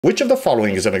Which of the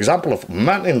following is an example of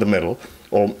man-in-the-middle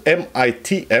or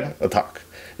MITM attack?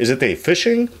 Is it A,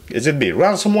 phishing? Is it B,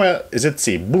 ransomware? Is it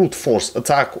C, brute force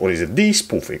attack? Or is it D,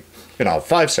 spoofing? You now have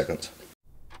 5 seconds.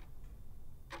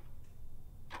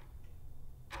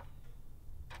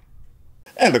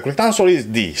 And the correct answer is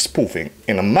D, spoofing.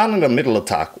 In a man-in-the-middle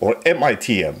attack, or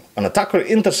MITM, an attacker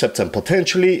intercepts and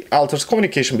potentially alters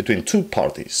communication between two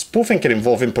parties. Spoofing can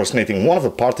involve impersonating one of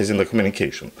the parties in the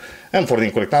communication. And for the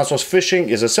incorrect answers, phishing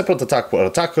is a separate attack where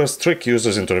attackers trick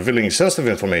users into revealing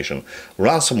sensitive information.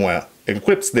 Ransomware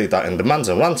encrypts data and demands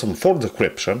a ransom for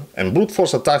decryption. And brute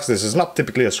force attacks, this is not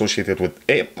typically associated with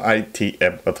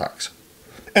MITM attacks.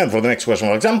 And for the next question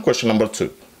of our exam, question number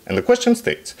 2. And the question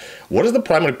states, what is the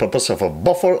primary purpose of a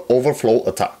buffer overflow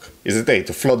attack? Is it A,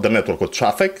 to flood the network with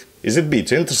traffic? Is it B,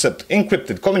 to intercept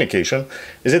encrypted communication?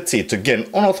 Is it C, to gain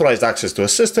unauthorized access to a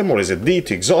system? Or is it D,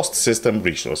 to exhaust system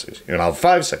resources? You now have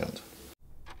 5 seconds.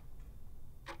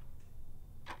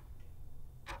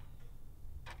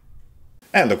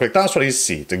 And the correct answer is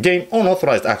C, to gain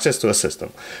unauthorized access to a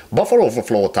system. Buffer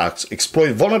overflow attacks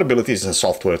exploit vulnerabilities in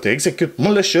software to execute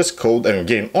malicious code and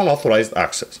gain unauthorized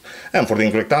access. And for the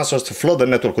incorrect answers, to flood the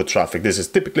network with traffic, this is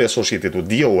typically associated with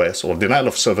DOS or denial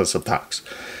of service attacks.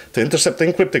 To intercept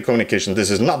encrypted communication, this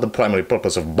is not the primary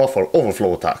purpose of buffer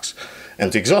overflow attacks.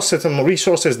 And to exhaust system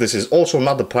resources, this is also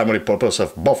not the primary purpose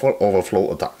of buffer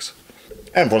overflow attacks.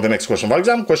 And for the next question of our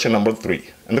exam, question number 3.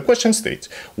 And the question states,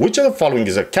 which of the following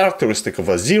is a characteristic of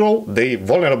a zero-day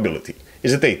vulnerability?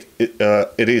 Is it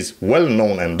A, it is well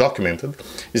known and documented?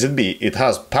 Is it B, it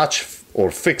has patch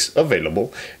or fix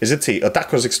available? Is it C,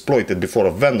 attackers exploit it before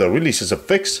a vendor releases a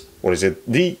fix? Or is it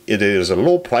D, it is a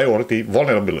low priority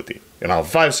vulnerability? You now have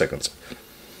 5 seconds.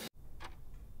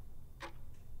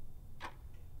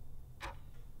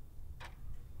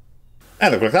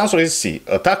 And the correct answer is C.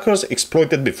 Attackers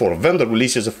exploited before a vendor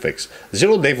releases a fix.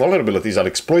 Zero-day vulnerabilities are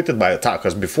exploited by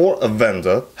attackers before a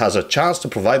vendor has a chance to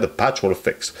provide a patch or a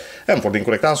fix. And for the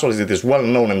incorrect answer is it is well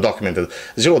known and documented.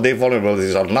 Zero-day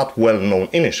vulnerabilities are not well known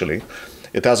initially.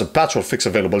 It has a patch or fix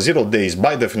available. 0 days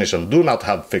by definition do not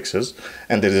have fixes,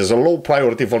 and it is a low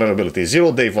priority vulnerability.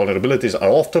 Zero-day vulnerabilities are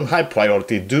often high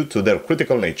priority due to their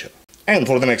critical nature. And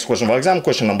for the next question of our exam,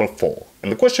 question number 4.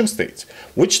 And the question states,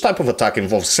 which type of attack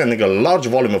involves sending a large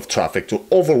volume of traffic to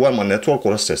overwhelm a network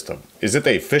or a system? Is it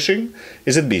A, phishing?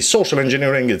 Is it B, social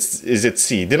engineering? Is it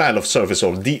C, denial of service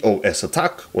or DOS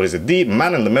attack? Or is it D,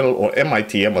 man-in-the-middle or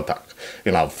MITM attack?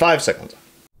 You now have 5 seconds.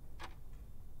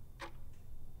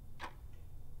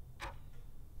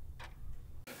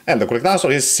 And the correct answer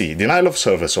is C, denial of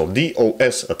service or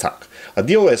DOS attack. A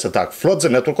DOS attack floods a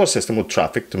network or system with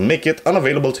traffic to make it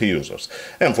unavailable to users.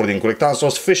 And for the incorrect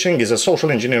answers, phishing is a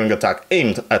social engineering attack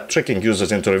aimed at tricking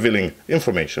users into revealing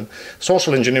information.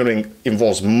 Social engineering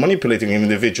involves manipulating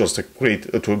individuals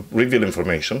to reveal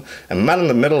information. And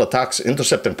man-in-the-middle attacks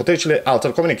intercept and potentially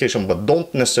alter communication but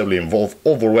don't necessarily involve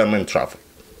overwhelming traffic.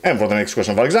 And for the next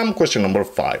question of our exam, question number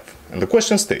 5. And the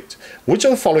question states, which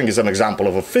of the following is an example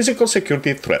of a physical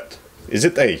security threat? Is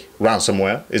it A,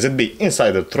 ransomware? Is it B,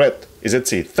 insider threat? Is it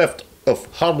C, theft of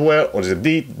hardware? Or is it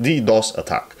D, DDoS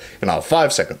attack? You now have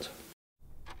 5 seconds.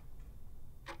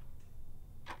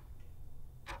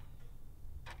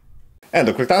 And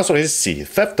the correct answer is C,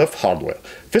 theft of hardware.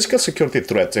 Physical security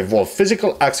threats involve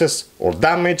physical access or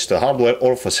damage to hardware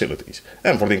or facilities.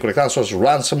 And for the incorrect answers,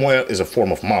 ransomware is a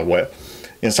form of malware.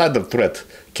 Insider threat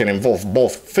can involve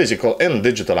both physical and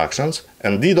digital actions,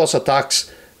 and DDoS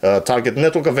attacks target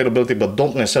network availability but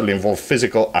don't necessarily involve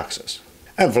physical access.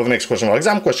 And for the next question of our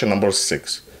exam, question number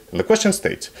 6. And the question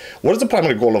states, what is the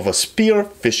primary goal of a spear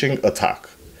phishing attack?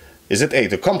 Is it A,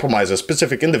 to compromise a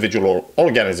specific individual or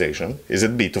organization? Is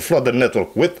it B, to flood the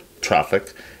network with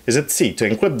traffic? Is it C, to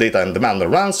encrypt data and demand a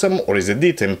ransom? Or is it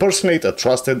D, to impersonate a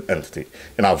trusted entity?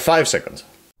 You now have 5 seconds.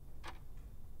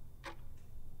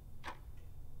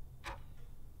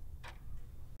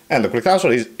 And the correct answer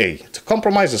is A, to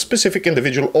compromise a specific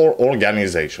individual or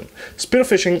organization. Spear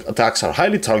phishing attacks are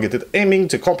highly targeted, aiming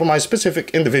to compromise specific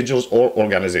individuals or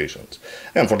organizations.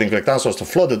 And for the incorrect answers, to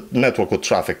flood the network with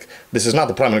traffic, this is not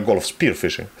the primary goal of spear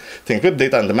phishing. To encrypt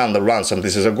data and demand a ransom,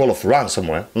 this is a goal of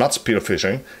ransomware, not spear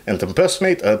phishing. And to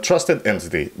impersonate a trusted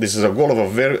entity, this is a goal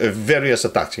of various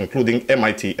attacks, including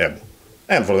MITM.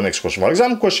 And for the next question of our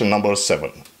exam, question number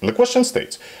 7. And the question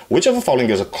states, which of the following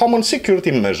is a common security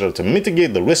measure to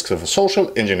mitigate the risks of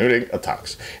social engineering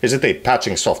attacks? Is it A,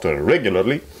 patching software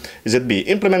regularly? Is it B,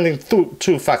 implementing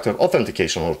two-factor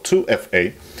authentication or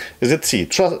 2FA? Is it C,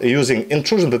 using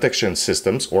intrusion detection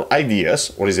systems or IDS?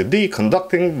 Or is it D,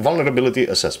 conducting vulnerability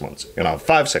assessments? You now have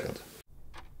 5 seconds.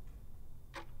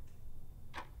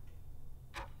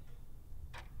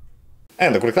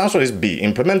 And the correct answer is B,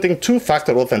 implementing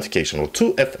two-factor authentication, or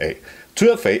 2FA.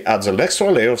 2FA adds an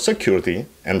extra layer of security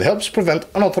and helps prevent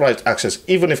unauthorized access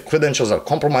even if credentials are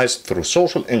compromised through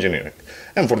social engineering.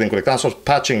 And for the incorrect answer,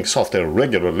 patching software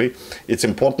regularly, it's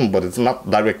important, but it's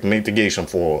not direct mitigation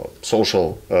for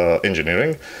social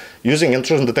engineering. Using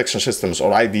intrusion detection systems,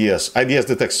 or IDS. IDS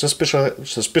detects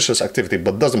suspicious activity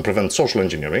but doesn't prevent social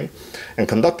engineering. And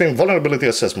conducting vulnerability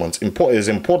assessments is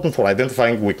important for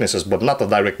identifying weaknesses but not a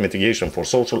direct mitigation for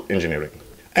social engineering.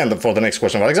 And for the next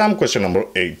question of our exam, question number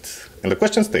 8. And the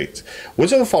question states,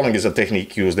 which of the following is a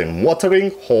technique used in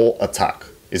watering hole attack?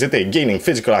 Is it A, gaining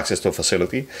physical access to a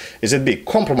facility? Is it B,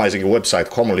 compromising a website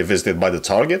commonly visited by the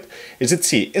target? Is it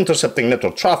C, intercepting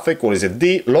network traffic? Or is it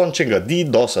D, launching a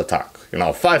DDoS attack? You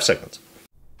now 5 seconds.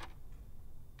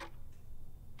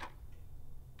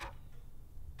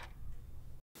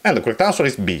 And the correct answer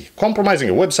is B, compromising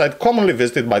a website commonly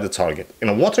visited by the target. In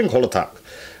a watering hole attack,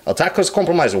 attackers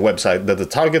compromise a website that the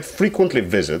target frequently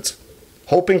visits,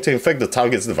 hoping to infect the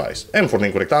target's device. And for the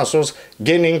incorrect answers,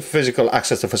 gaining physical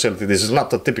access to facility. This is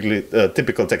not a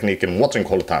typical technique in watering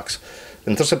hole attacks.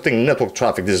 Intercepting network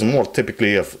traffic, this is more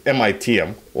typically of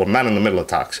MITM, or man-in-the-middle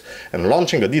attacks. And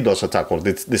launching a DDoS attack, or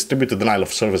distributed denial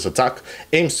of service attack,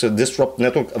 aims to disrupt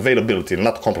network availability,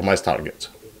 not compromise targets.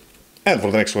 And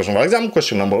for the next question of our exam,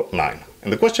 question number 9.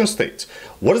 And the question states,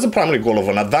 what is the primary goal of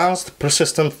an advanced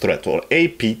persistent threat, or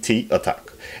APT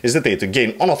attack? Is it A, to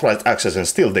gain unauthorized access and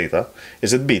steal data?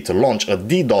 Is it B, to launch a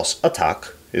DDoS attack?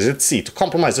 Is it C, to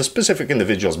compromise a specific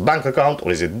individual's bank account?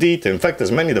 Or is it D, to infect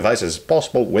as many devices as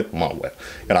possible with malware?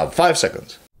 You have 5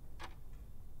 seconds.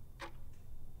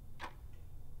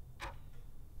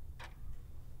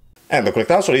 And the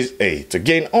correct answer is A, to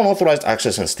gain unauthorized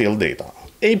access and steal data.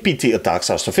 APT attacks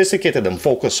are sophisticated and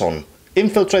focus on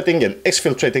infiltrating and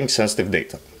exfiltrating sensitive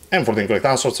data. And for the incorrect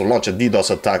answer, to launch a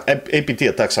DDoS attack, APT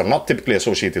attacks are not typically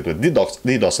associated with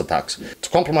DDoS attacks. To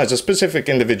compromise a specific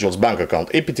individual's bank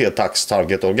account, APT attacks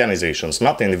target organizations,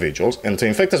 not individuals, and to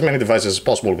infect as many devices as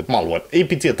possible with malware.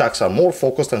 APT attacks are more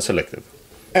focused and selective.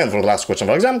 And for the last question of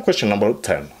our exam, question number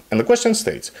 10. And the question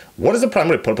states, what is the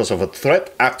primary purpose of a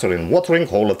threat actor in watering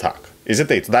hole attack? Is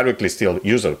it A, to directly steal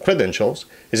user credentials?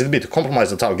 Is it B, to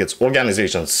compromise the target's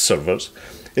organization's servers?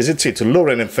 Is it C, to lure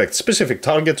and infect specific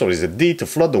targets? Or is it D, to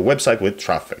flood the website with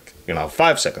traffic? You now have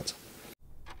 5 seconds.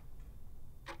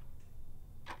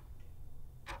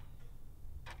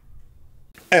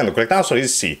 And the correct answer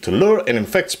is C, to lure and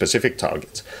infect specific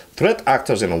targets. Threat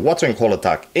actors in a watering hole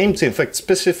attack aim to infect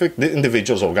specific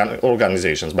individuals or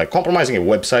organizations by compromising a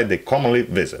website they commonly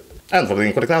visit. And for the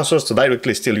incorrect answers, to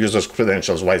directly steal users'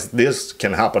 credentials, while this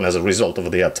can happen as a result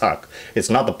of the attack, it's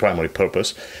not the primary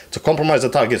purpose. To compromise the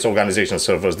target's organization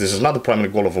servers, this is not the primary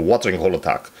goal of a watering hole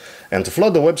attack. And to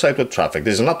flood the website with traffic,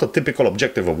 this is not the typical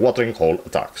objective of watering hole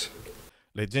attacks.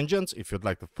 Ladies and gents, if you'd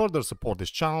like to further support this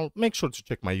channel, make sure to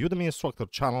check my Udemy instructor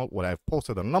channel where I've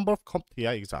posted a number of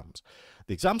CompTIA exams.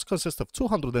 The exams consist of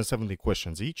 270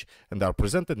 questions each and they are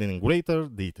presented in greater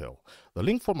detail. The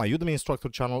link for my Udemy instructor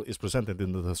channel is presented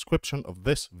in the description of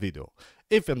this video.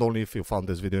 If and only if you found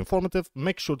this video informative,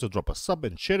 make sure to drop a sub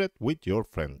and share it with your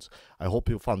friends. I hope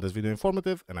you found this video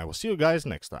informative and I will see you guys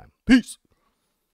next time. Peace!